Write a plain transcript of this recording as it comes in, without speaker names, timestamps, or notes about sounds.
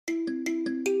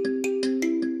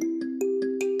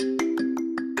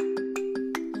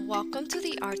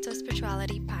Art of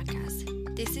Spirituality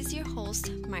podcast. This is your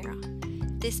host, Myra.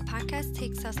 This podcast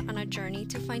takes us on a journey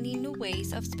to finding new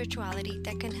ways of spirituality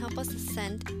that can help us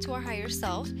ascend to our higher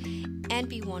self and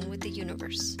be one with the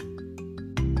universe.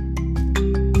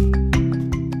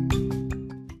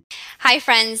 Hi,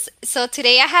 friends. So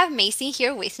today I have Macy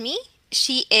here with me.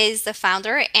 She is the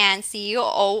founder and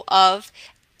CEO of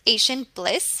Ancient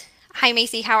Bliss. Hi,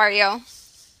 Macy. How are you?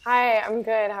 Hi, I'm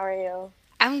good. How are you?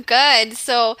 I'm good.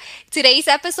 So today's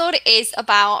episode is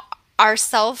about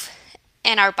ourself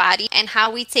and our body and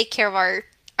how we take care of our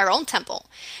own temple.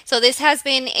 So this has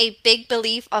been a big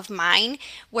belief of mine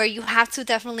where you have to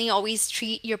definitely always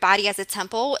treat your body as a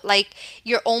temple, like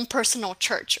your own personal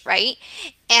church, right?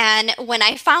 And when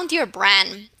I found your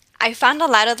brand, I found a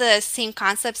lot of the same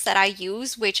concepts that I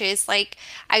use, which is like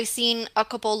I've seen a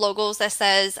couple logos that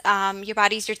says your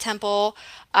body's your temple,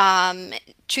 um,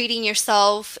 treating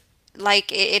yourself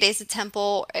like it is a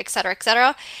temple, etc.,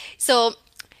 etc. So,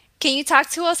 can you talk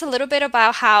to us a little bit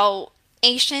about how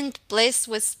Ancient Bliss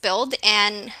was built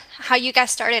and how you got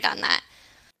started on that?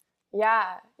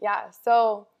 Yeah.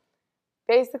 So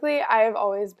basically, I've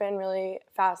always been really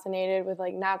fascinated with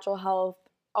like natural health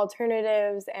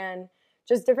alternatives and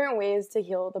just different ways to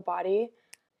heal the body.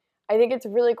 I think it's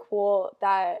really cool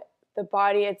that the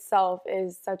body itself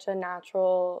is such a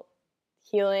natural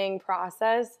healing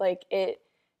process. Like it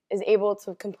is able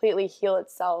to completely heal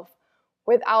itself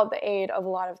without the aid of a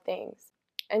lot of things.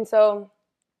 And so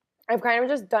I've kind of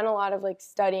just done a lot of like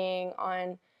studying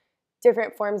on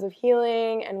different forms of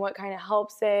healing and what kind of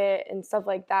helps it and stuff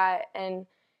like that. And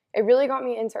it really got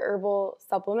me into herbal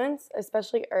supplements,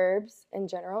 especially herbs in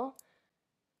general.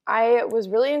 I was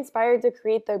really inspired to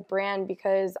create the brand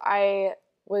because I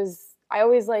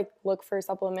always like look for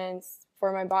supplements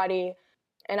for my body,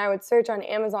 and I would search on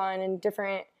Amazon and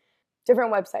different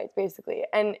websites basically.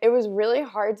 And it was really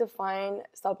hard to find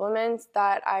supplements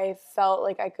that I felt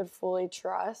like I could fully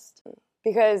trust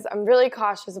because I'm really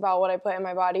cautious about what I put in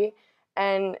my body.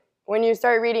 And when you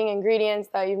start reading ingredients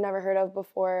that you've never heard of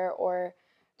before, or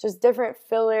just different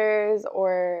fillers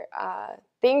or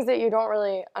things that you don't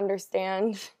really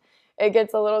understand, it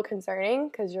gets a little concerning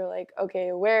because you're like,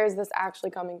 okay, where is this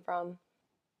actually coming from?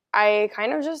 I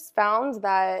kind of just found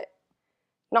that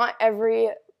not every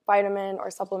vitamin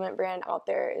or supplement brand out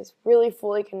there is really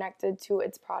fully connected to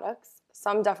its products.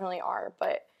 Some definitely are,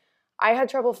 but I had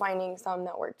trouble finding some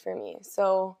that worked for me.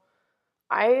 So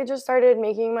I just started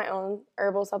making my own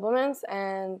herbal supplements,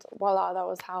 and voila, that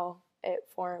was how it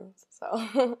formed.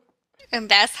 So And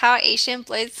that's how Ancient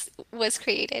Bliss was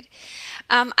created.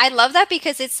 I love that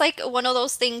because it's like one of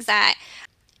those things that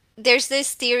there's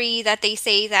this theory that they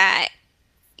say that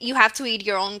you have to eat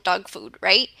your own dog food,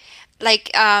 right?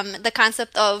 Like the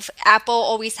concept of Apple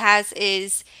always has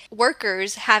is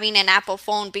workers having an Apple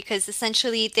phone because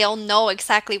essentially they'll know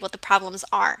exactly what the problems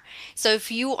are. So if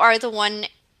you are the one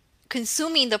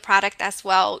consuming the product as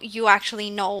well, you actually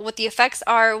know what the effects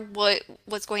are,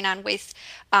 what's going on with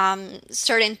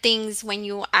certain things when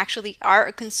you actually are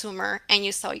a consumer and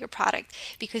you sell your product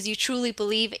because you truly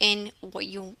believe in what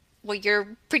you're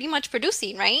pretty much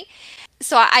producing, right?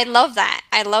 So I love that.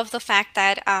 I love the fact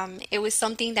that it was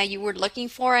something that you were looking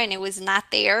for and it was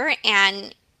not there,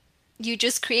 and you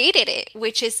just created it,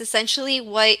 which is essentially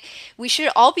what we should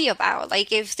all be about.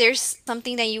 Like, if there's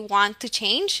something that you want to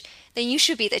change, then you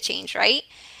should be the change, right?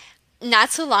 Not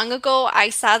too long ago,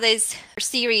 I saw this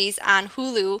series on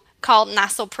Hulu called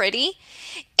Not So Pretty.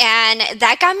 And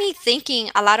that got me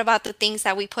thinking a lot about the things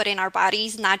that we put in our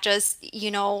bodies, not just,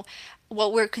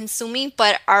 what we're consuming,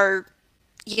 but our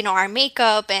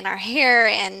makeup and our hair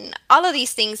and all of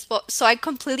these things. So I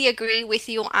completely agree with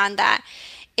you on that.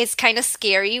 It's kind of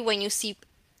scary when you see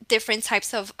different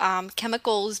types of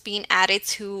chemicals being added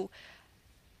to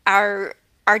our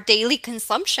our daily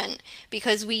consumption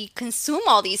because we consume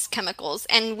all these chemicals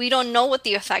and we don't know what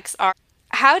the effects are.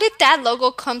 How did that logo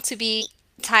come to be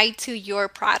tied to your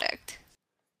product?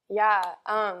 yeah,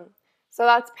 so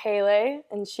that's Pele,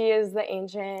 and she is the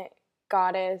ancient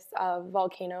goddess of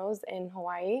volcanoes in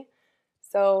Hawaii.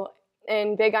 So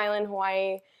in Big Island,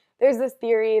 Hawaii, there's this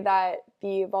theory that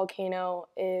the volcano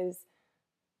is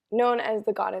known as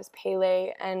the goddess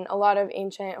Pele, and a lot of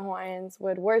ancient Hawaiians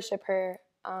would worship her.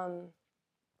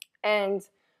 And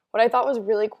what I thought was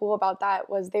really cool about that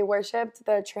was they worshipped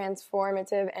the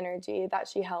transformative energy that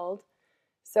she held.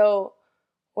 So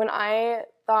when I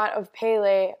thought of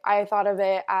Pele, I thought of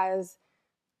it as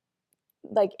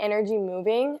like energy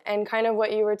moving, and kind of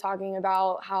what you were talking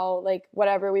about, how like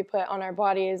whatever we put on our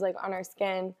bodies, like on our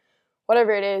skin,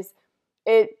 whatever it is,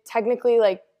 it technically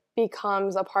like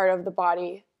becomes a part of the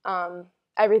body.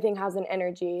 Everything has an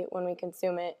energy when we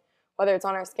consume it, whether it's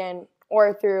on our skin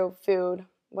or through food,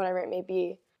 whatever it may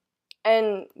be.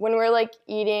 And when we're like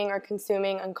eating or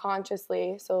consuming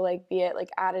unconsciously, so like be it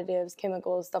like additives,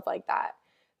 chemicals, stuff like that,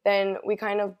 then we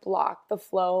kind of block the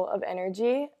flow of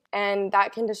energy, and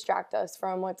that can distract us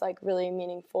from what's like really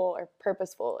meaningful or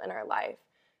purposeful in our life.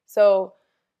 So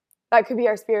that could be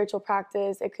our spiritual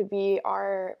practice, it could be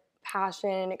our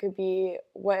passion, it could be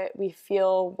what we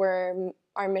feel where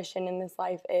our mission in this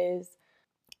life is.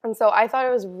 And so I thought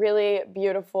it was really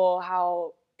beautiful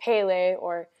how Pele,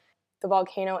 or the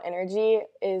volcano energy,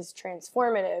 is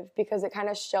transformative, because it kind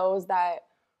of shows that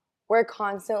we're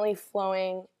constantly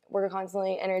flowing, we're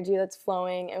constantly energy that's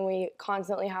flowing, and we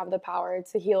constantly have the power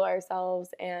to heal ourselves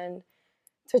and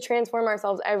to transform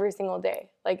ourselves every single day.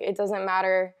 Like, it doesn't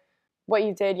matter what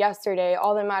you did yesterday,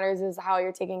 all that matters is how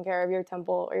you're taking care of your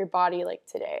temple or your body like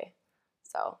today.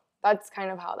 So that's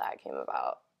kind of how that came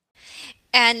about.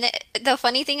 And the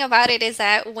funny thing about it is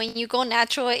that when you go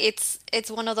natural, it's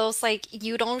one of those like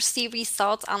you don't see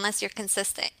results unless you're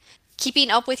consistent. Keeping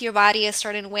up with your body a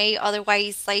certain way,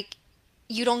 otherwise like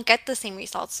you don't get the same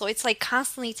results. So it's like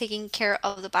constantly taking care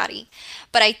of the body.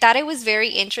 But I thought it was very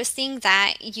interesting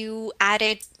that you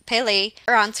added Pele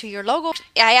onto your logo.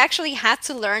 I actually had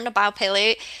to learn about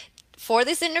Pele for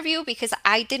this interview because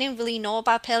I didn't really know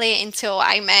about Pele until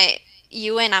I met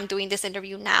you and I'm doing this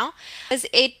interview now. Because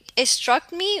it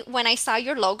struck me when I saw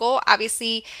your logo.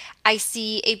 Obviously, I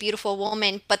see a beautiful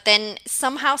woman, but then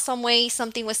somehow, some way,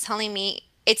 something was telling me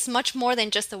it's much more than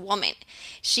just a woman.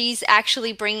 She's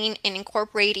actually bringing and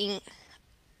incorporating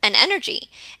an energy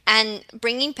and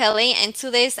bringing Pele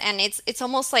into this, and it's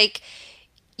almost like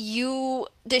you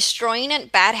destroying a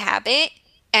bad habit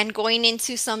and going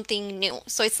into something new.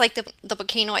 So it's like the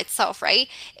volcano itself, right?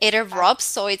 It erupts,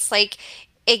 so it's like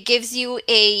it gives you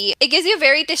a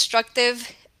very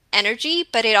destructive energy,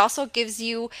 but it also gives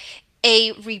you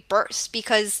a rebirth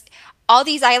because all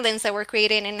these islands that were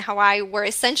created in Hawaii were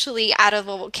essentially out of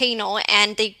a volcano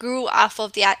and they grew off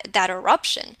of that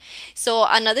eruption. So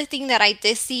another thing that I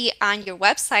did see on your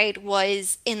website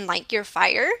was in like your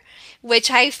fire, which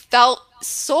I felt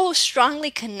so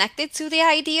strongly connected to the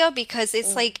idea because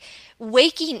it's Mm, like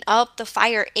waking up the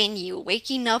fire in you,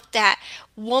 waking up that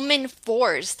woman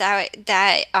force, that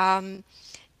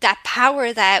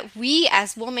power that we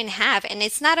as women have. And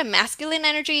it's not a masculine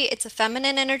energy, it's a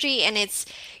feminine energy. And it's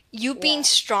you being yeah.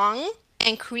 strong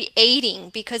and creating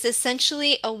because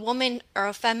essentially a woman or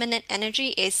a feminine energy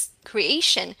is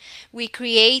creation. We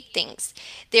create things.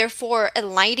 Therefore,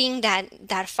 lighting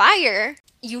that fire,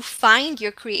 you find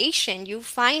your creation. You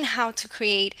find how to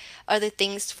create other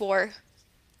things for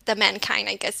the mankind,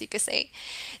 I guess you could say.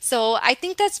 So I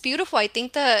think that's beautiful. I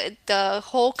think the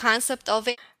whole concept of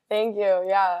it. Thank you.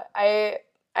 Yeah, I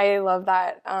love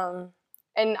that,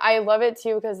 and I love it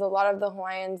too because a lot of the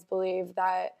Hawaiians believe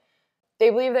that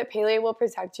Pele will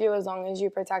protect you as long as you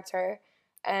protect her,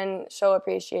 and show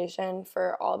appreciation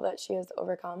for all that she has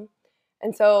overcome.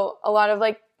 And so a lot of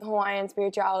like Hawaiian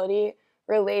spirituality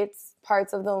relates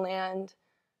parts of the land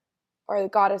or the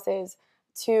goddesses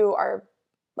to our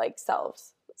like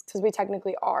selves, because we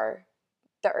technically are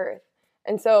the earth.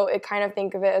 And so it kind of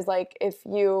think of it as like if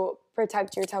you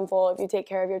protect your temple, if you take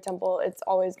care of your temple, it's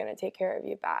always going to take care of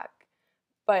you back.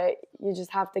 But you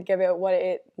just have to give it what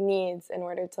it needs in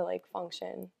order to like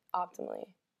function optimally.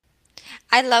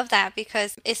 I love that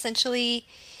because essentially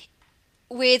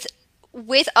with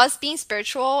with us being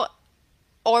spiritual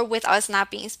or with us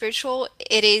not being spiritual,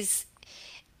 it is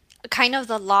kind of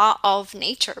the law of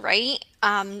nature, right?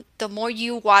 The more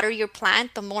you water your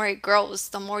plant, the more it grows.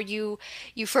 The more you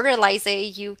fertilize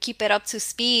it, you keep it up to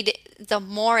speed, the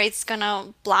more it's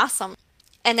gonna blossom.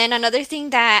 And then another thing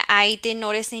that I did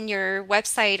notice in your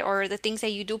website or the things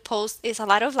that you do post is a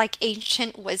lot of like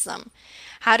ancient wisdom.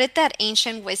 How did that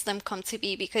ancient wisdom come to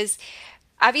be? Because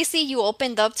obviously you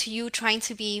opened up to you trying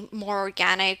to be more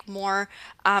organic, more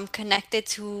connected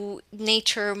to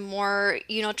nature, more,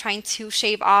 trying to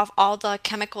shave off all the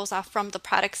chemicals off from the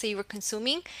products that you were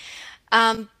consuming.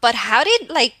 But how did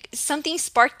like something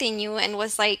sparked in you and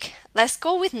was like, let's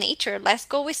go with nature, let's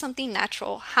go with something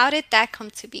natural? How did that come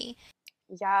to be?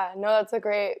 Yeah, no, that's a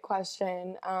great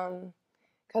question.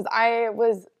 Because I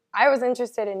was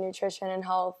interested in nutrition and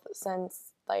health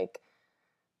since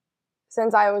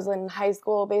I was in high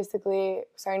school, basically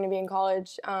starting to be in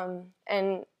college,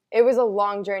 and it was a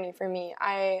long journey for me.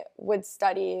 I would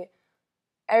study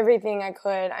everything I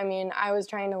could. I mean, I was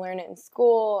trying to learn it in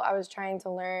school. I was trying to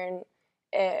learn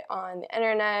it on the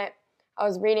internet. I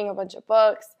was reading a bunch of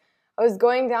books. I was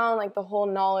going down like the whole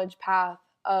knowledge path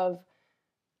of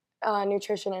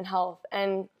nutrition and health.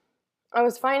 And I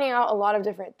was finding out a lot of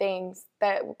different things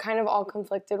that kind of all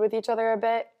conflicted with each other a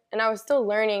bit. And I was still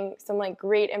learning some like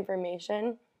great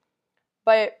information.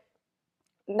 But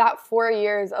that 4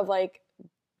 years of like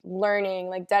learning,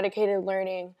 like dedicated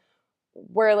learning,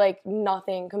 were like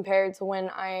nothing compared to when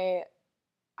I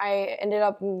ended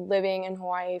up living in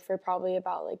Hawaii for probably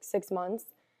about like 6 months.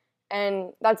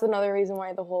 And that's another reason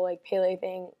why the whole like Pele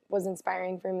thing was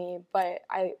inspiring for me. But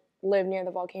I live near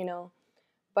the volcano.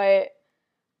 But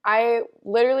I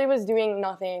literally was doing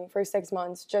nothing for 6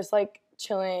 months, just like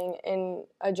chilling in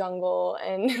a jungle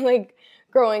and like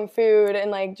growing food and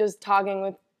like just talking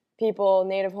with people,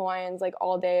 Native Hawaiians, like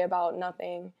all day about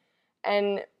nothing.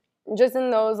 And just in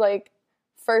those like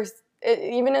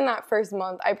even in that first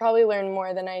month, I probably learned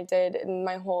more than I did in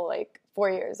my whole like 4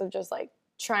 years of just like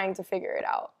trying to figure it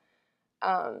out.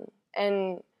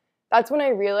 And that's when I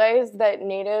realized that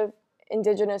Native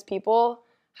Indigenous people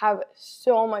have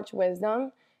so much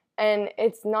wisdom, and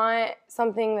it's not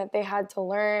something that they had to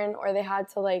learn or they had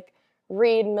to like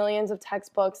read millions of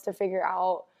textbooks to figure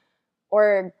out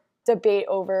or debate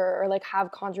over or like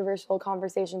have controversial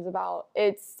conversations about.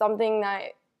 It's something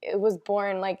that it was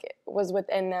born like it was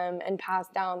within them and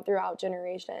passed down throughout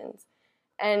generations.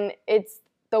 And it's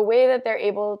the way that they're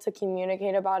able to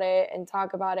communicate about it and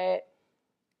talk about it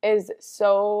is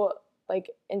so like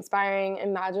inspiring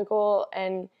and magical,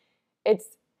 and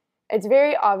it's it's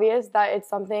very obvious that it's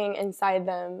something inside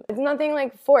them. It's nothing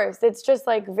like forced. It's just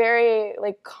like very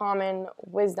like common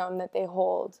wisdom that they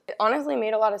hold. It honestly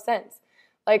made a lot of sense.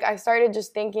 Like I started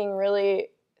just thinking really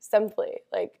simply.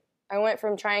 Like I went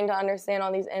from trying to understand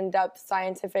all these in-depth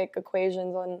scientific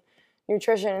equations on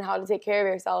nutrition and how to take care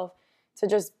of yourself to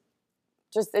just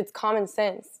it's common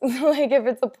sense. Like if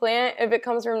it's a plant, if it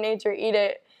comes from nature, eat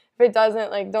it. If it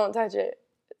doesn't, like don't touch it.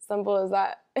 It's simple as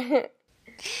that.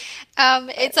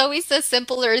 It's But always the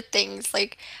simpler things.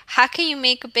 Like, how can you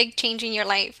make a big change in your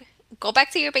life? Go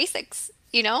back to your basics,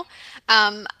 you know?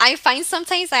 I find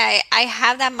sometimes I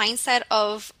have that mindset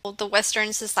of the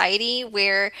Western society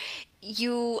where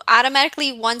you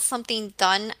automatically want something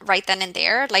done right then and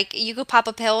there. Like, you could pop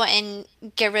a pill and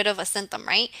get rid of a symptom,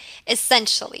 right?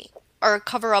 Essentially, or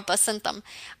cover up a symptom.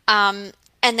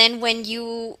 And then when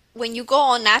you go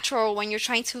all natural, when you're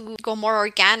trying to go more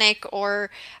organic or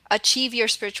achieve your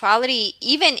spirituality,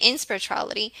 even in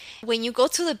spirituality, when you go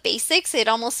to the basics, it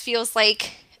almost feels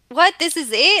like, what, this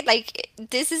is it? Like,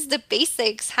 this is the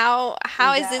basics. How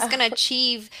is this yeah. gonna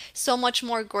achieve so much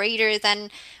more greater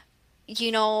than,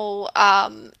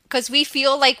 because we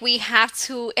feel like we have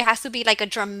to, it has to be like a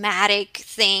dramatic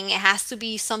thing. It has to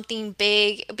be something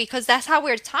big because that's how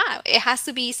we're taught. It has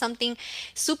to be something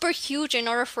super huge in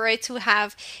order for it to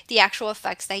have the actual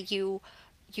effects that you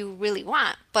really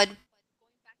want. But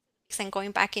and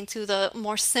going back into the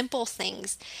more simple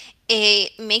things,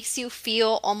 it makes you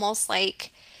feel almost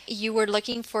like you were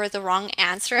looking for the wrong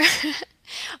answer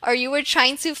or you were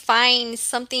trying to find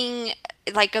something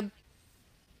like a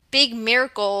big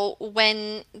miracle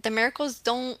when the miracles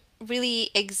don't really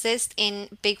exist in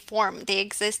big form. They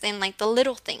exist in like the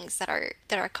little things that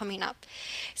are coming up.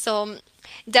 So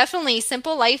definitely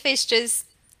simple life is just,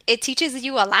 it teaches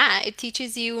you a lot. It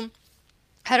teaches you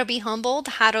how to be humbled,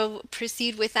 how to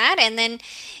proceed with that, and then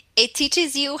it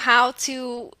teaches you how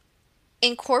to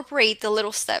incorporate the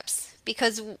little steps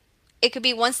because it could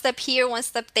be one step here, one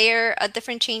step there, a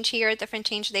different change here, a different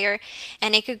change there,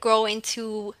 and it could grow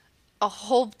into a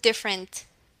whole different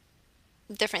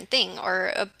thing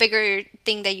or a bigger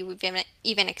thing that you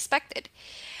even expected.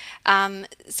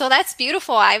 So that's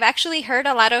beautiful. I've actually heard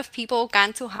a lot of people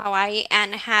gone to Hawaii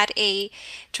and had a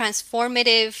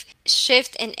transformative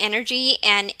shift in energy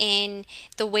and in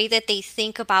the way that they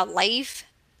think about life.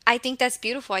 I think that's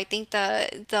beautiful. I think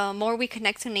the more we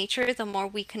connect to nature, the more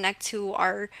we connect to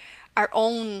our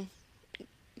own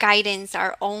guidance,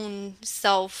 our own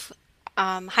self,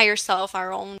 higher self,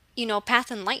 our own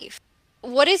path in life.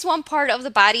 What is one part of the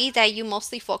body that you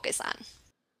mostly focus on?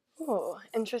 Oh,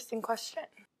 interesting question.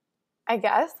 I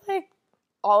guess like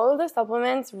all of the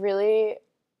supplements really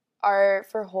are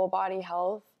for whole body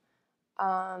health.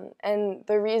 And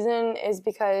the reason is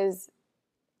because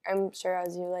I'm sure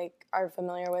as you like are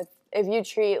familiar with, if you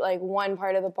treat like one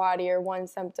part of the body or one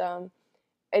symptom,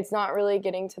 it's not really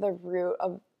getting to the root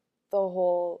of the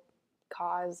whole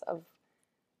cause of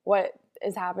what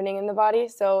is happening in the body.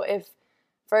 So if,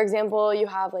 for example, you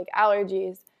have like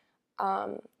allergies,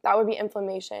 that would be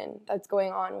inflammation that's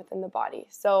going on within the body.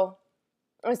 So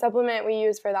a supplement we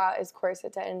use for that is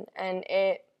quercetin, and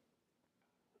it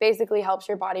basically helps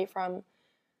your body from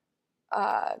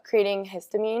creating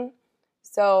histamine.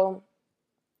 So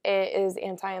it is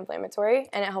anti-inflammatory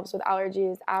and it helps with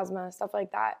allergies, asthma, stuff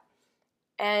like that.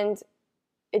 And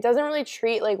it doesn't really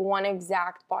treat like one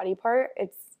exact body part.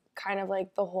 It's kind of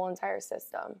like the whole entire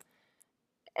system.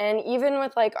 And even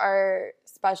with like our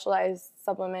specialized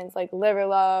supplements like liver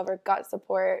love or gut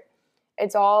support,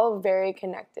 it's all very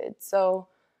connected. So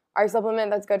our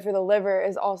supplement that's good for the liver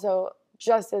is also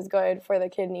just as good for the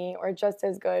kidney or just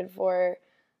as good for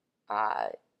uh,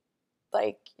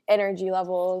 like energy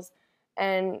levels.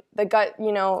 And the gut,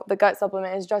 the gut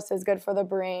supplement is just as good for the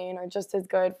brain or just as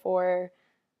good for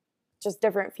just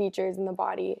different features in the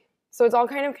body. So it's all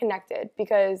kind of connected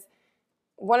because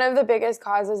one of the biggest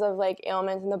causes of like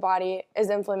ailments in the body is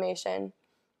inflammation.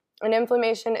 And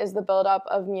inflammation is the buildup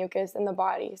of mucus in the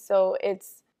body. So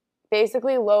it's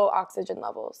basically low oxygen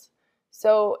levels.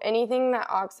 So anything that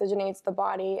oxygenates the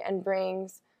body and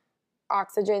brings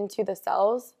oxygen to the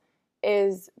cells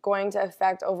is going to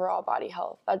affect overall body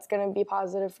health. That's going to be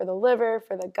positive for the liver,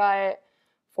 for the gut,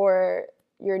 for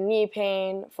your knee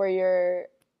pain, for your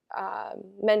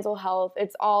mental health.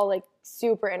 It's all like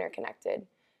super interconnected.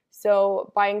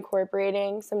 So by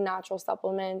incorporating some natural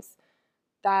supplements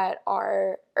that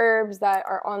are herbs that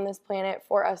are on this planet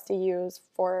for us to use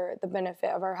for the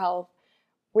benefit of our health,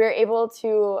 we're able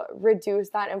to reduce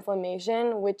that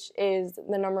inflammation, which is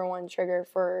the number one trigger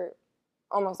for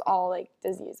almost all like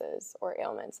diseases or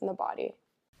ailments in the body.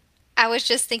 I was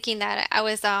just thinking that I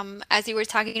was as you were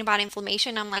talking about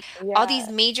inflammation, I'm like all these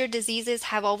Yeah. major diseases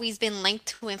have always been linked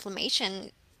to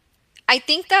inflammation. I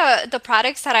think the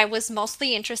products that I was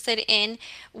mostly interested in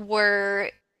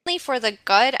were mainly for the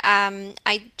gut.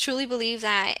 I truly believe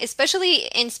that, especially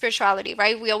in spirituality,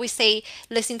 right? We always say,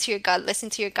 listen to your gut, listen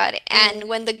to your gut. And Mm-hmm.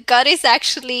 when the gut is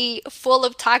actually full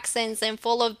of toxins and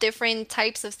full of different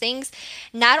types of things,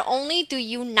 not only do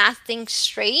you not think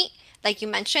straight, like you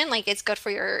mentioned, like it's good for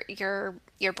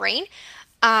your brain,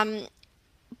 um,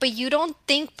 but you don't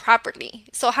think properly.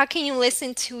 So how can you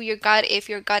listen to your gut if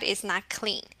your gut is not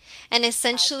clean? And Exactly.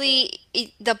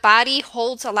 essentially, the body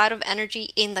holds a lot of energy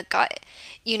in the gut.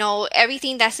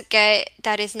 Everything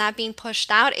that is not being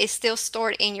pushed out is still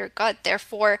stored in your gut.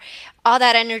 Therefore, all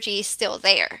that energy is still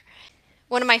there.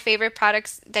 One of my favorite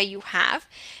products that you have,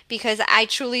 because I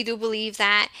truly do believe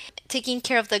that taking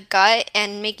care of the gut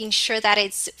and making sure that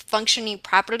it's functioning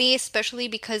properly, especially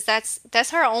because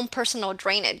that's our own personal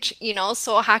drainage.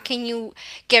 So how can you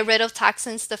get rid of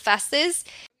toxins the fastest?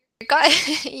 Your gut,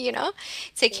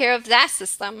 take care of that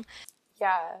system.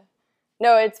 Yeah.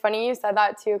 No, it's funny you said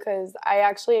that too, because I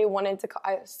actually wanted to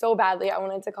so badly. I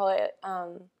wanted to call it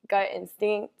gut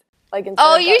instinct, like instead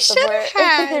Oh, of you gut should support.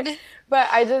 have had. But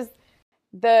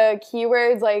the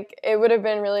keywords, like it would have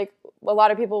been really, a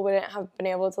lot of people wouldn't have been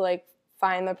able to like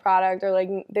find the product, or like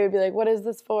they would be like, what is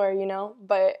this for?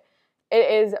 But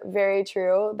it is very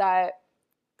true that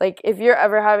like if you're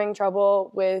ever having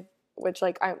trouble with, which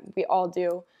like we all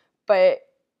do, but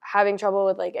having trouble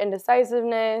with like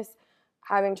indecisiveness,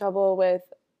 having trouble with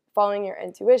following your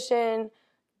intuition,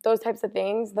 those types of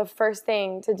things, the first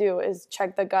thing to do is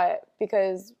check the gut,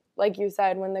 because like you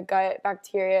said, when the gut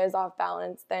bacteria is off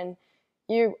balance, then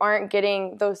you aren't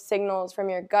getting those signals from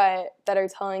your gut that are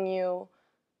telling you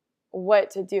what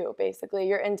to do. Basically,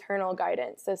 your internal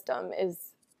guidance system is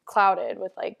clouded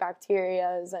with like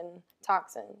bacterias and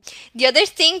toxins. The other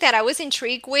thing that I was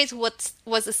intrigued with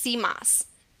was the CMOS.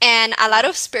 And a lot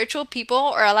of spiritual people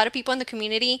or a lot of people in the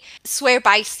community swear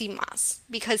by CMOS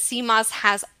because CMOS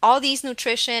has all these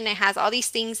nutrition, it has all these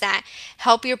things that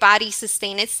help your body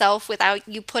sustain itself without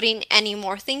you putting any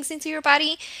more things into your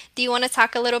body. Do you want to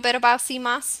talk a little bit about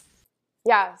CMOS?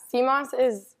 Yeah, CMOS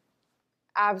is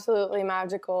absolutely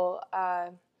magical. I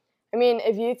mean,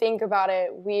 if you think about it,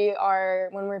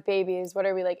 when we're babies, what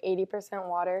are we, like 80%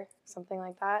 water, something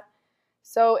like that?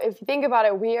 So if you think about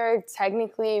it, we are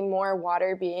technically more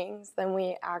water beings than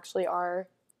we actually are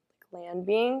land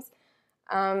beings.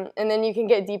 And then you can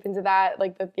get deep into that,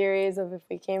 like the theories of if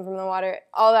we came from the water,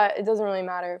 all that, it doesn't really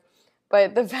matter.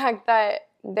 But the fact that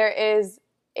there is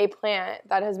a plant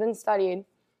that has been studied,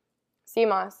 sea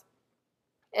moss,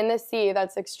 in the sea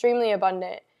that's extremely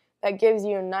abundant, that gives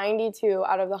you 92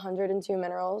 out of the 102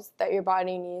 minerals that your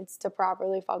body needs to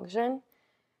properly function.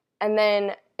 And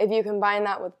then if you combine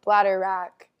that with bladder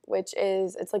wrack, it's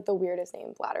like the weirdest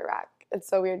name, bladder wrack. It's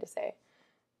so weird to say.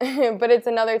 But it's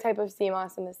another type of sea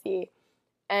moss in the sea,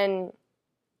 and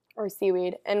or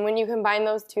seaweed. And when you combine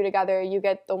those two together, you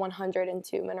get the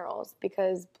 102 minerals,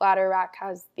 because bladder wrack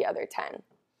has the other 10.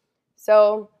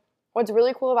 So what's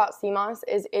really cool about sea moss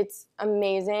is it's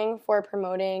amazing for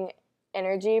promoting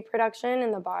energy production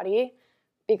in the body,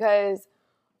 because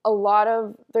a lot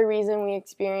of the reason we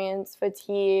experience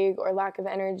fatigue or lack of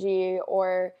energy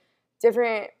or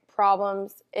different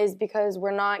problems is because we're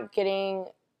not getting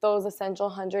those essential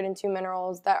 102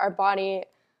 minerals that our body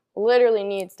literally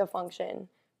needs to function,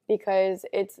 because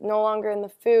it's no longer in the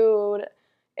food,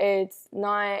 it's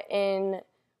not in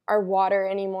our water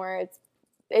anymore.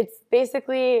 It's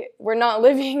basically, we're not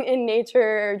living in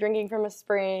nature or drinking from a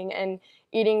spring and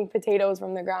eating potatoes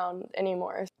from the ground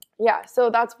anymore. Yeah, so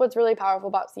that's what's really powerful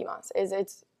about sea moss, is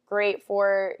it's great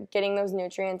for getting those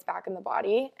nutrients back in the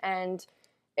body, and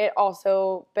it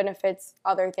also benefits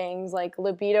other things, like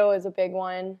libido is a big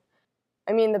one.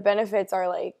 I mean, the benefits are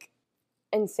like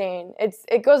insane.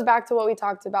 It goes back to what we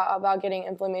talked about getting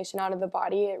inflammation out of the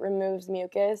body. It removes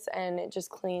mucus and it just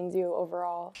cleans you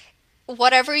overall.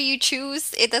 Whatever you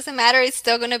choose, it doesn't matter. It's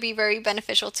still going to be very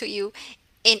beneficial to you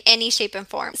in any shape and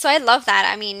form. So I love that.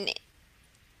 I mean,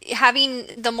 having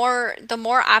the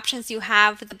more options you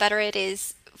have, the better it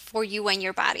is for you and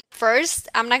your body. First,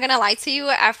 I'm not gonna lie to you.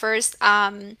 At first,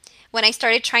 when I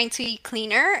started trying to eat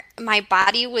cleaner, my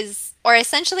body was, or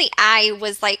essentially I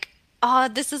was like, oh,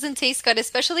 this doesn't taste good,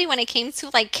 especially when it came to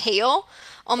like kale.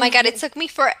 Oh my God, it took me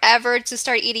forever to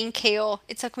start eating kale.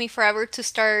 It took me forever to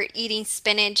start eating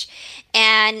spinach.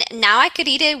 And now I could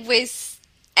eat it with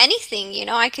anything,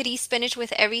 I could eat spinach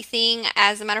with everything.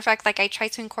 As a matter of fact, like I try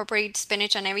to incorporate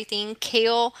spinach on everything.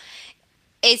 Kale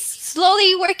is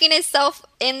slowly working itself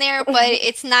in there, but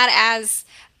it's not as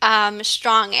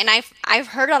strong. And I've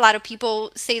heard a lot of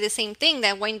people say the same thing,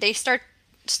 that when they start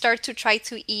to try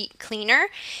to eat cleaner,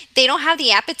 they don't have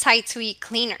the appetite to eat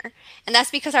cleaner. And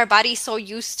that's because our body's so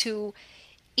used to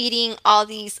eating all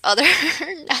these other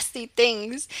nasty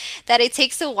things that it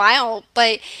takes a while.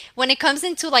 But when it comes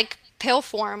into like pill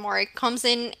form, or it comes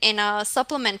in a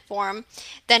supplement form,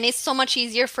 then it's so much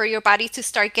easier for your body to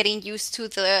start getting used to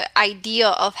the idea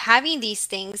of having these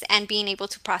things and being able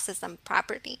to process them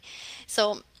properly.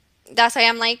 So that's why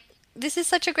I'm like, this is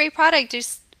such a great product.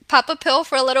 Just pop a pill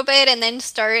for a little bit and then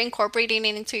start incorporating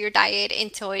it into your diet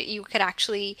until you could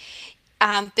actually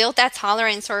build that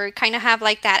tolerance, or kind of have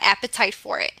like that appetite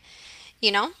for it,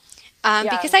 you know?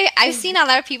 Because Yeah. I've seen a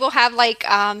lot of people have like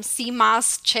sea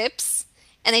moss chips,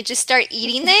 and they just start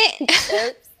eating it.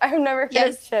 Chips? I've never heard of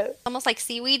Yes. chips. Almost like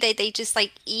seaweed that they just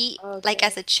like eat like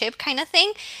as Okay. a chip kind of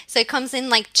thing. So it comes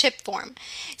in like chip form.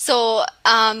 So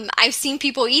I've seen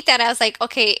people eat that. I was like,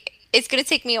 okay, it's gonna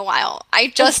take me a while. I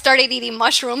just started eating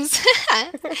mushrooms,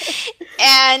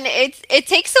 and it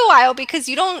takes a while because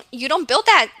you don't build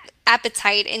that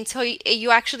appetite until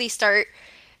you actually start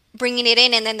bringing it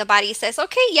in, and then the body says,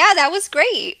 okay, yeah, that was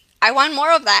great, I want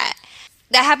more of that.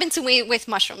 That happened to me with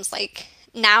mushrooms. Like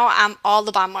now I'm all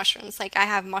about mushrooms. Like I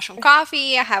have mushroom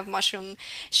coffee, I have mushroom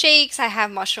shakes, I have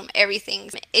mushroom everything.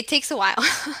 It takes a while.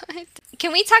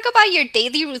 Can we talk about your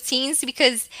daily routines?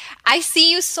 Because I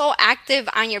see you so active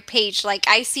on your page. Like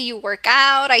I see you work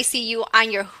out, I see you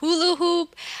on your hula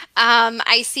hoop,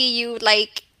 I see you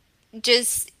like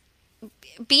just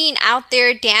being out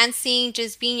there dancing,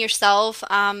 just being yourself.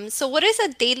 So what does a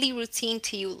daily routine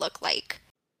to you look like?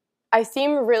 I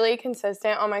seem really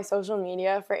consistent on my social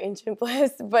media for Ancient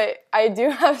Bliss, but I do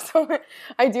have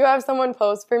someone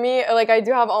post for me. Like I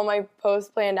do have all my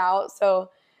posts planned out,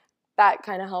 so that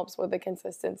kind of helps with the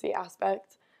consistency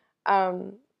aspect.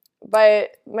 Um,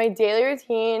 but my daily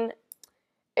routine,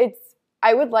 it's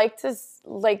I would like to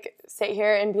like sit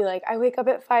here and be like, I wake up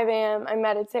at 5 a.m., I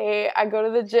meditate, I go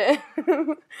to the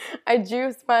gym, I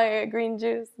juice my green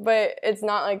juice, but it's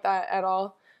not like that at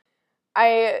all.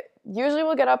 I usually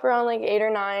will get up around like 8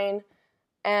 or 9,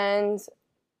 and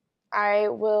I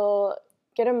will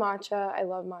get a matcha. I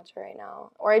love matcha right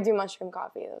now. Or I do mushroom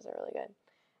coffee. Those are really good.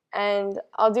 And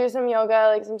I'll do some yoga,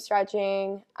 like some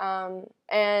stretching.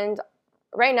 And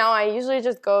right now, I usually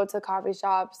just go to coffee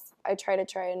shops. I try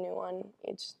a new one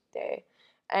each day.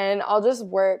 And I'll just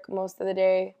work most of the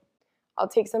day. I'll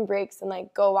take some breaks and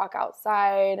like go walk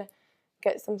outside,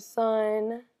 get some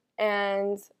sun,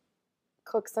 and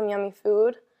cook some yummy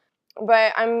food.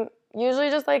 But I'm usually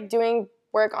just like doing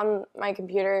work on my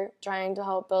computer, trying to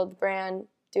help build the brand,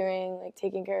 doing like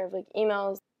taking care of like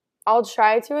emails. I'll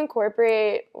try to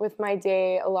incorporate with my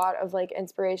day a lot of like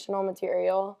inspirational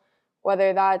material,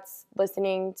 whether that's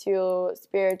listening to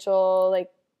spiritual like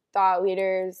thought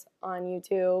leaders on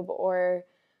YouTube, or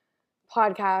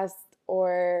podcasts,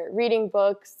 or reading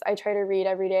books. I try to read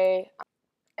every day.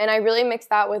 And I really mix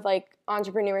that with like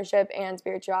entrepreneurship and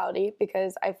spirituality,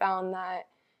 because I find that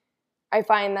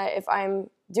if I'm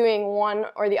doing one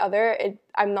or the other,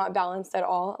 I'm not balanced at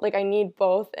all. Like I need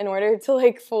both in order to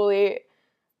like fully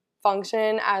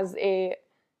function as a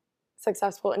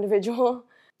successful individual.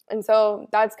 And so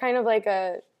that's kind of like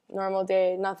a normal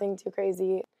day, nothing too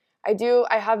crazy.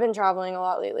 I have been traveling a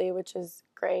lot lately, which is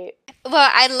great. Well,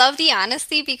 I love the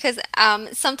honesty because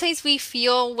sometimes we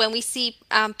feel when we see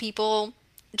people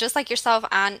just like yourself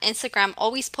on Instagram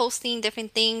always posting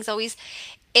different things, always,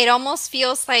 it almost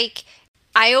feels like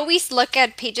I always look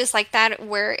at pages like that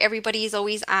where everybody is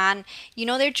always on,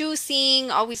 they're juicing,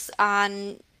 always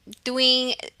on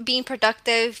doing, being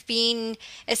productive, being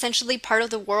essentially part of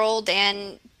the world,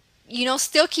 and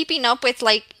still keeping up with,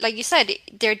 like you said,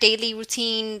 their daily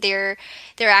routine, their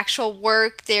actual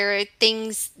work, their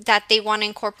things that they want to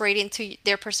incorporate into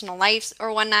their personal lives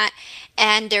or whatnot,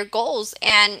 and their goals.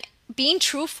 And being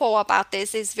truthful about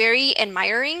this is very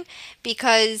admiring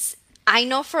because I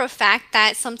know for a fact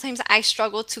that sometimes I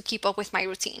struggle to keep up with my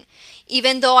routine.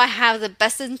 Even though I have the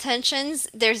best intentions,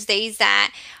 there's days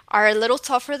that are a little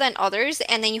tougher than others,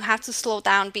 and then you have to slow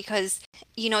down because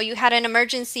you had an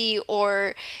emergency,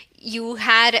 or you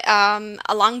had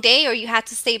a long day, or you had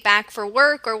to stay back for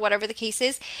work, or whatever the case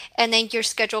is, and then your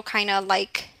schedule kind of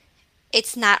like,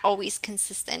 it's not always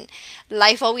consistent.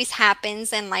 Life always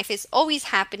happens, and life is always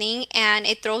happening, and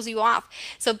it throws you off.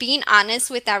 So being honest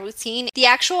with that routine, the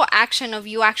actual action of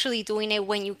you actually doing it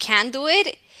when you can do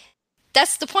it,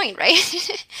 that's the point, right?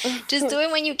 Just do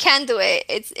it when you can do it.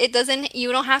 It doesn't,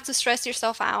 you don't have to stress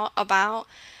yourself out about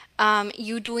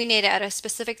you doing it at a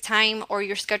specific time or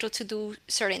you're scheduled to do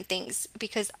certain things,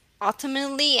 because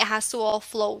ultimately it has to all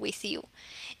flow with you.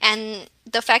 And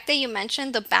the fact that you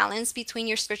mentioned the balance between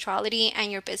your spirituality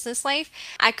and your business life,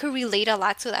 I could relate a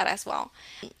lot to that as well.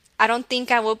 I don't think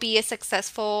I will be a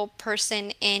successful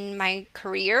person in my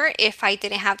career if I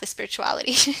didn't have the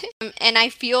spirituality. And I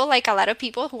feel like a lot of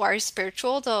people who are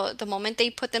spiritual, the moment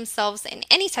they put themselves in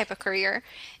any type of career,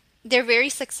 they're very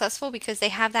successful because they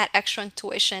have that extra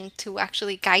intuition to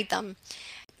actually guide them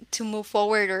to move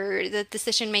forward, or the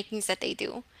decision makings that they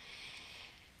do.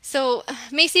 So,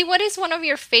 Macy, what is one of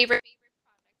your favorite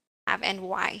have and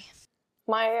why?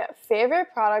 My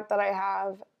favorite product that I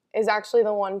have is actually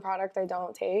the one product I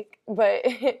don't take, but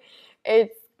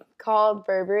it's called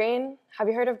berberine. Have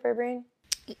you heard of berberine?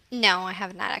 No, I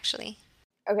have not actually.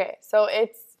 Okay, so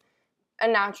it's a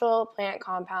natural plant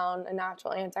compound, a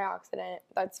natural antioxidant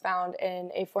that's found in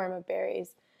a form of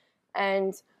berries.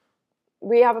 And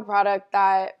we have a product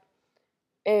that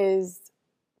is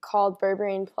called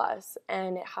Berberine Plus,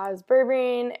 and it has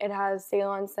berberine, it has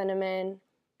Ceylon cinnamon,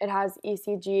 it has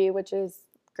ECG, which is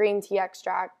green tea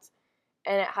extract,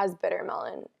 and it has bitter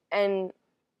melon. And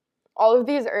all of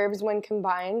these herbs, when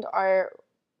combined, are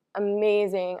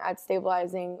amazing at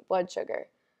stabilizing blood sugar,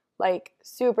 like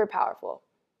super powerful.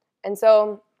 And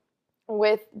so,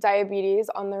 with diabetes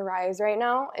on the rise right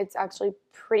now, it's actually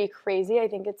pretty crazy. I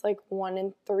think it's like 1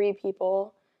 in 3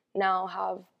 people now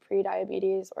have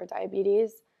pre-diabetes or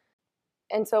diabetes.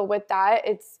 And so with that,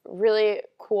 it's really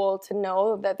cool to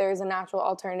know that there's a natural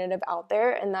alternative out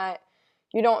there, and that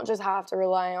you don't just have to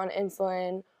rely on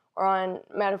insulin or on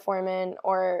metformin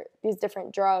or these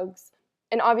different drugs.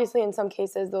 And obviously, in some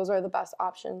cases, those are the best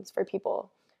options for people.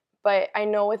 But I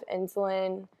know with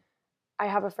insulin, I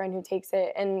have a friend who takes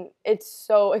it, and it's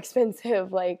so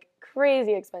expensive, like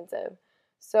crazy expensive.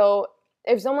 So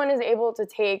if someone is able to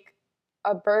take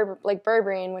like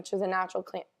berberine, which is a natural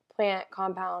plant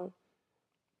compound,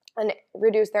 and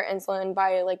reduce their insulin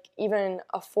by like even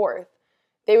a fourth,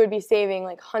 they would be saving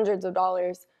like hundreds of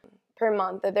dollars per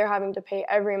month that they're having to pay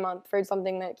every month for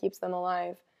something that keeps them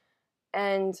alive.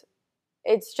 And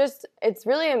it's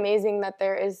really amazing that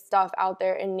there is stuff out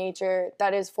there in nature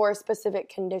that is for specific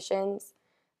conditions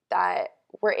that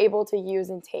we're able to use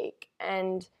and take.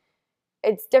 And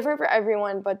it's different for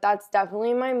everyone, but that's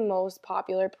definitely my most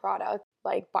popular product,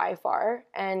 like by far.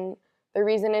 And the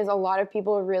reason is a lot of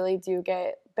people really do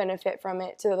get benefit from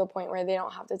it to the point where they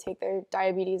don't have to take their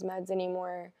diabetes meds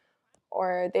anymore,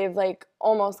 or they've like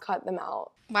almost cut them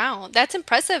out. Wow, that's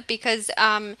impressive because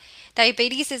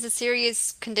diabetes is a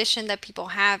serious condition that people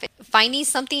have. Finding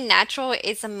something natural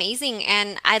is amazing,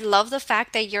 and I love the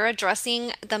fact that you're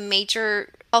addressing the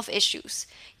major health issues.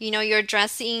 You're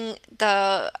addressing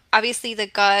the obviously the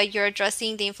gut, you're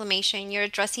addressing the inflammation, you're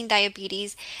addressing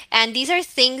diabetes, and these are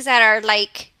things that are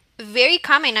like very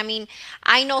common. I mean,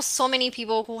 I know so many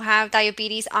people who have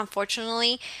diabetes,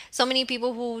 unfortunately, so many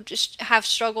people who just have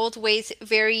struggled with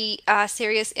very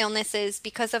serious illnesses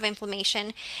because of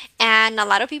inflammation, and a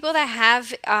lot of people that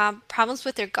have problems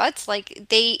with their guts, like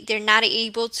they're not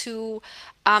able to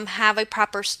have a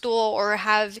proper stool or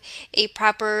have a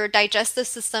proper digestive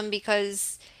system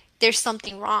because there's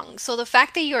something wrong. So the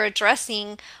fact that you're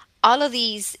addressing all of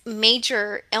these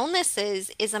major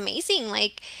illnesses is amazing.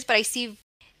 Like, but I see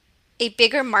a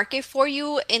bigger market for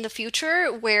you in the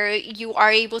future where you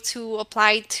are able to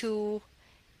apply to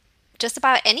just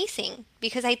about anything,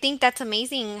 because I think that's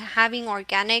amazing having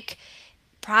organic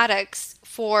products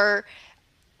for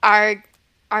our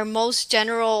our most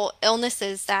general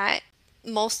illnesses that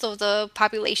most of the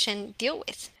population deal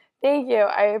with. Thank you.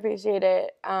 I appreciate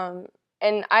it.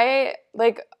 And I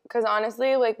like, because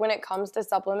honestly, like when it comes to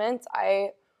supplements,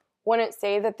 I wouldn't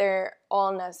say that they're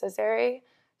all necessary.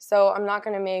 So I'm not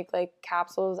going to make like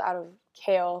capsules out of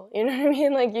kale. You know what I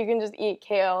mean? Like you can just eat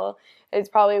kale. It's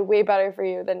probably way better for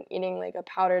you than eating like a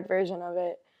powdered version of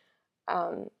it.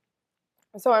 Um,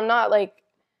 so I'm not like,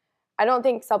 I don't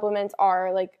think supplements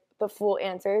are like the full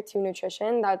answer to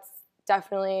nutrition. That's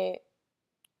definitely,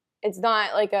 it's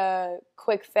not like a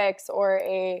quick fix or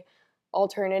a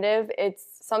alternative. It's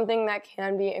something that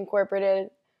can be incorporated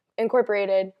in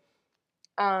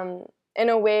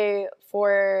a way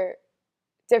for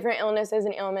different illnesses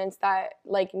and ailments that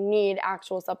like need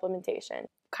actual supplementation.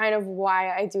 Kind of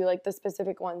why I do like the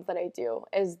specific ones that I do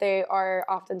is they are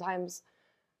oftentimes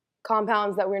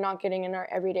compounds that we're not getting in our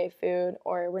everyday food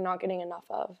or we're not getting enough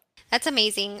of. That's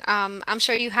amazing. I'm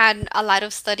sure you had a lot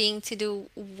of studying to do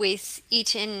with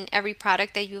each and every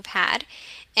product that you've had,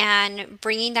 and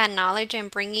bringing that knowledge and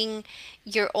bringing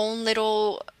your own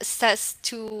little steps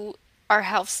to our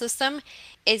health system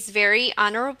is very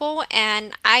honorable.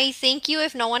 And I thank you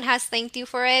if no one has thanked you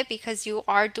for it, because you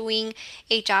are doing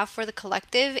a job for the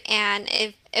collective. And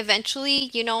if eventually,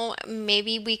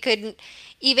 maybe we could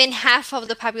even half of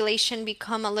the population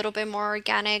become a little bit more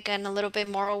organic and a little bit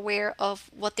more aware of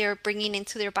what they're bringing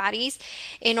into their bodies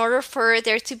in order for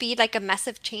there to be like a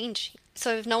massive change.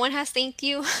 So if no one has thanked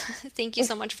you, thank you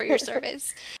so much for your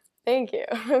service. Thank you.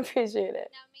 I appreciate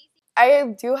it.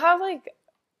 I do have like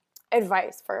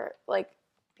advice for like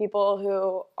people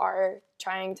who are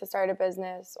trying to start a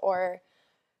business or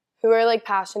who are like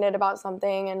passionate about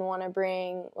something and want to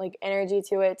bring like energy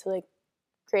to it to like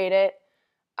create it.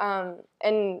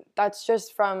 And that's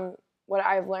just from what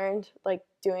I've learned, like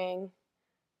doing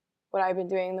what I've been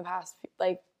doing the past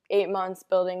like 8 months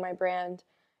building my brand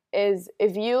is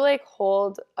if you like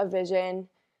hold a vision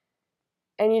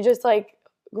and you just like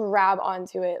grab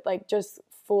onto it, like just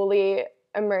fully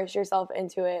immerse yourself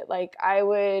into it. Like I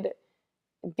would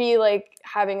be like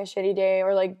having a shitty day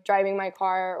or like driving my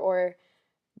car or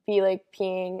be like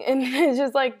peeing and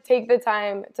just like take the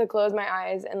time to close my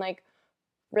eyes and like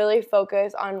really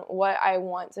focus on what I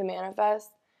want to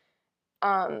manifest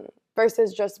um,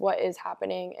 versus just what is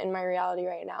happening in my reality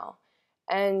right now.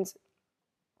 And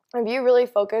if you really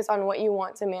focus on what you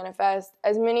want to manifest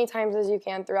as many times as you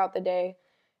can throughout the day,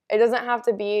 it doesn't have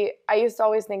to be, I used to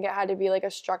always think it had to be like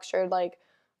a structured, like,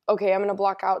 okay, I'm going to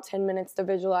block out 10 minutes to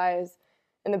visualize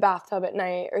in the bathtub at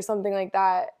night or something like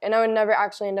that. And I would never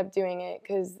actually end up doing it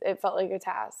because it felt like a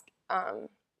task.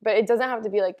 But it doesn't have to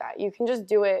be like that. You can just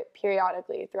do it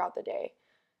periodically throughout the day.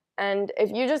 And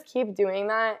if you just keep doing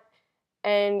that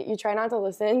and you try not to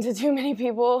listen to too many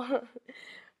people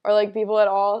or like people at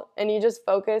all, and you just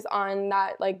focus on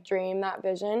that like dream, that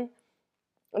vision,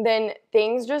 then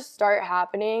things just start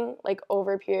happening like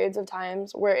over periods of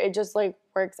times where it just like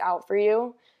works out for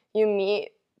you. You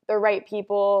meet the right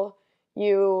people,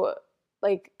 you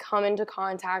like come into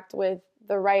contact with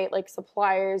the right like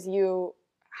suppliers, you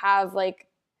have like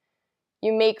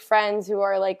you make friends who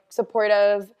are like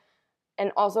supportive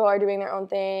and also are doing their own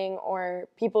thing or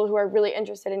people who are really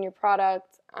interested in your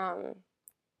product.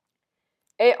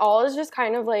 It all is just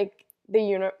kind of like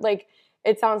like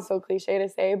it sounds so cliche to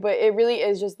say, but it really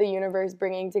is just the universe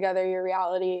bringing together your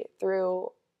reality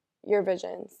through your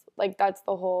visions. Like that's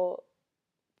the whole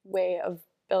way of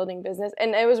building business.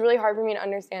 And it was really hard for me to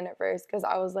understand at first because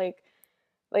I was like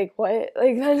what?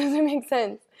 Like that doesn't make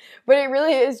sense. But it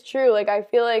really is true. Like I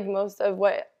feel like most of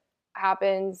what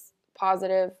happens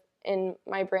positive in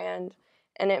my brand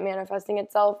and it manifesting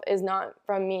itself is not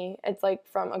from me. It's like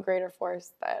from a greater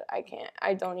force that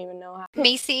I don't even know how.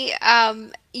 Macy,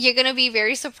 you're gonna be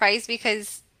very surprised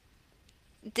because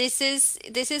this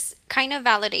is kind of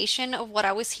validation of what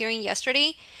I was hearing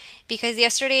yesterday, because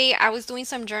yesterday I was doing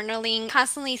some journaling,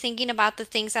 constantly thinking about the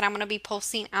things that I'm going to be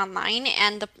posting online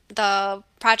and the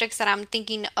projects that I'm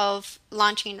thinking of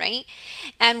launching, right?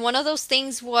 And one of those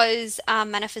things was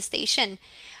manifestation,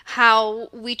 how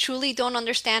we truly don't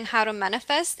understand how to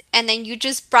manifest. And then you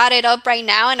just brought it up right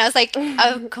now, and I was like,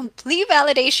 a complete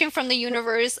validation from the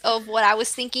universe of what I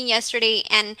was thinking yesterday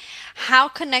and how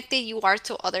connected you are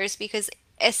to others. Because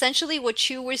essentially what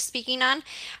you were speaking on,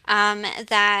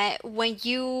 that when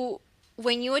you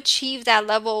achieve that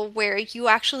level where you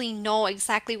actually know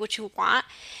exactly what you want,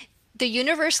 the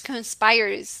universe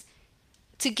conspires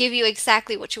to give you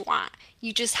exactly what you want.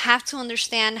 You just have to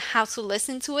understand how to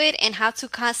listen to it and how to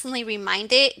constantly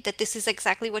remind it that this is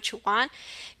exactly what you want,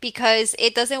 because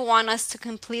it doesn't want us to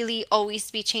completely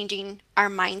always be changing our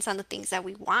minds on the things that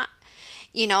we want.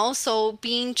 So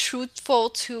being truthful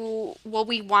to what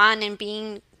we want and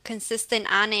being consistent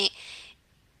on it.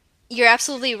 You're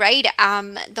absolutely right.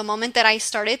 The moment that I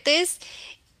started this,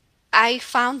 I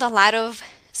found a lot of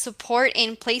support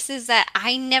in places that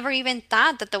I never even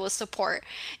thought that there was support.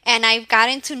 And I've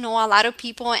gotten to know a lot of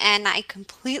people, and I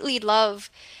completely love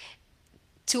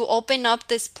to open up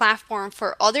this platform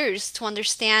for others to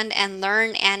understand and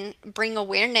learn and bring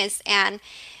awareness. And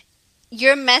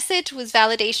your message was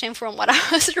validation from what I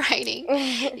was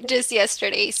writing just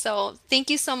yesterday. So thank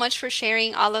you so much for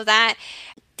sharing all of that.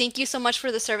 Thank you so much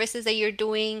for the services that you're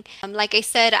doing. Like I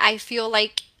said, I feel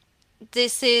like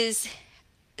this is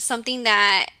something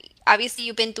that obviously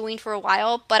you've been doing for a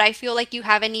while, but I feel like you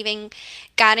haven't even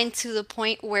gotten to the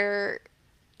point where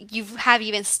you have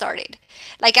even started.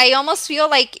 Like, I almost feel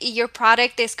like your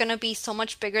product is going to be so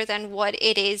much bigger than what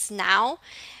it is now,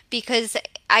 because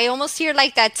I almost hear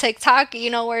like that TikTok,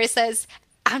 where it says,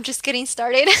 I'm just getting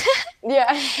started.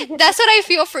 Yeah. That's what I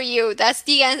feel for you. That's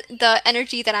the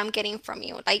energy that I'm getting from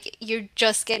you. Like, you're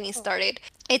just getting started.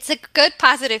 It's a good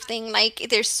positive thing. Like,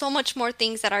 there's so much more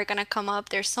things that are going to come up.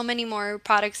 There's so many more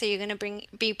products that you're going to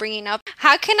be bringing up.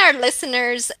 How can our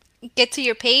listeners get to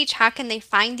your page? How can they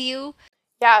find you?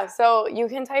 Yeah, so you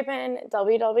can type in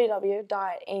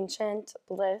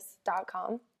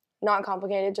www.ancientbliss.com. Not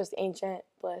complicated, just ancient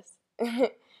bliss.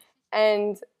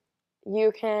 And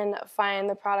you can find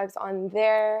the products on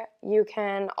there. You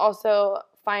can also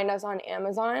find us on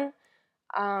Amazon.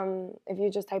 If you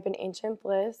just type in Ancient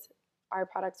Bliss, our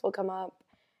products will come up.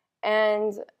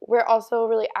 And we're also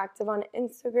really active on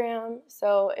Instagram.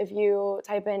 So if you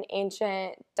type in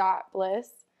ancient.bliss,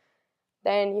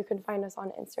 then you can find us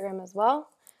on Instagram as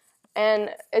well. And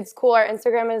it's cool. Our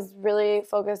Instagram is really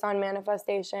focused on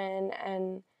manifestation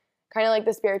and kind of like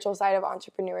the spiritual side of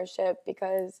entrepreneurship,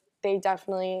 because they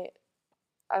definitely,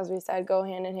 as we said, go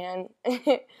hand in hand.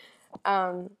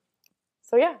 um,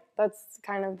 so yeah, that's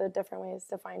kind of the different ways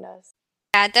to find us.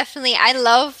 Yeah, definitely. I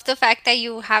love the fact that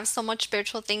you have so much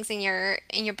spiritual things in your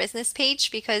business page,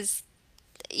 because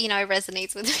it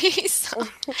resonates with me. So,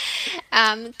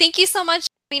 thank you so much for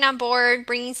being on board,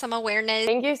 bringing some awareness.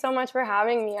 Thank you so much for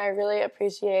having me. I really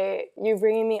appreciate you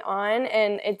bringing me on,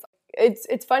 and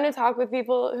it's fun to talk with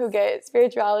people who get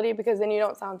spirituality, because then you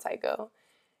don't sound psycho.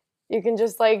 You can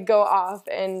just like go off,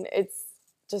 and it's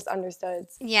just understood.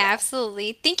 Yeah, Yeah.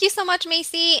 absolutely. Thank you so much,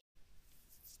 Macy.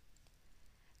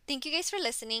 Thank you guys for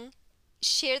listening.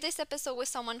 Share this episode with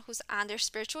someone who's on their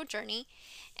spiritual journey.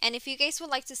 And if you guys would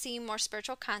like to see more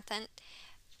spiritual content,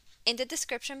 in the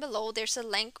description below, there's a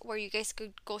link where you guys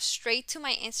could go straight to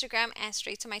my Instagram and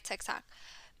straight to my TikTok.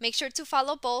 Make sure to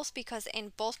follow both, because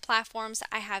in both platforms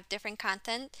I have different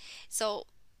content. So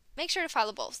make sure to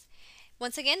follow both.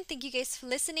 Once again, thank you guys for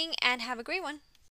listening and have a great one.